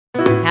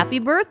Happy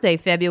birthday,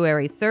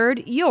 February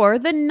 3rd. You're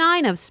the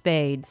 9 of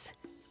spades.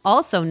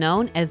 Also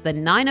known as the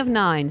 9 of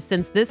nines,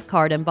 since this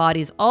card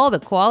embodies all the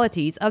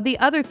qualities of the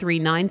other 3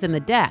 nines in the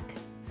deck.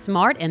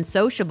 Smart and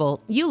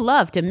sociable, you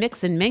love to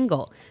mix and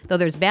mingle, though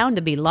there's bound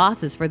to be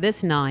losses for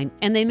this 9,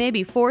 and they may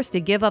be forced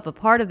to give up a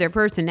part of their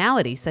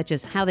personality, such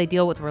as how they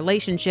deal with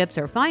relationships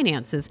or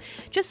finances,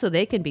 just so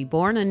they can be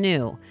born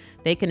anew.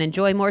 They can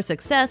enjoy more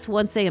success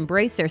once they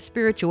embrace their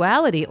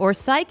spirituality or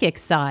psychic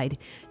side.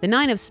 The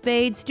 9 of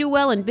spades do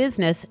well in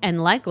business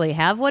and likely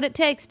have what it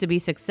takes to be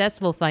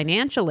successful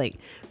financially,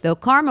 though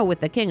karma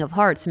with the King of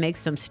Hearts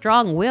makes them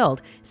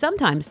strong-willed,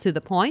 sometimes to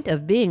the point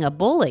of being a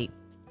bully.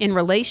 In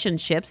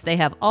relationships, they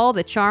have all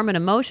the charm and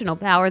emotional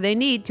power they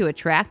need to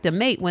attract a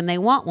mate when they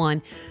want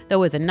one,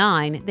 though as a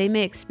 9, they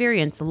may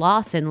experience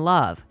loss in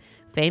love.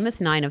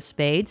 Famous 9 of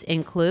spades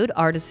include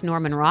artist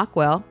Norman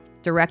Rockwell,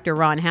 director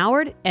Ron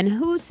Howard, and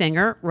Who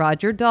singer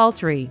Roger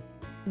Daltrey.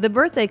 The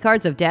Birthday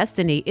Cards of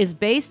Destiny is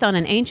based on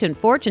an ancient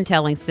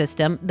fortune-telling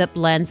system that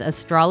blends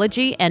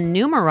astrology and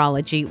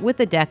numerology with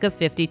a deck of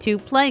 52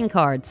 playing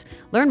cards.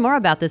 Learn more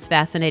about this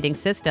fascinating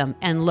system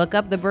and look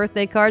up the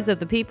birthday cards of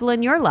the people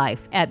in your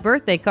life at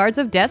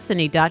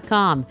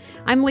birthdaycardsofdestiny.com.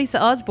 I'm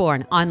Lisa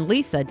Osborne on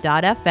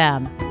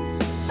Lisa.fm.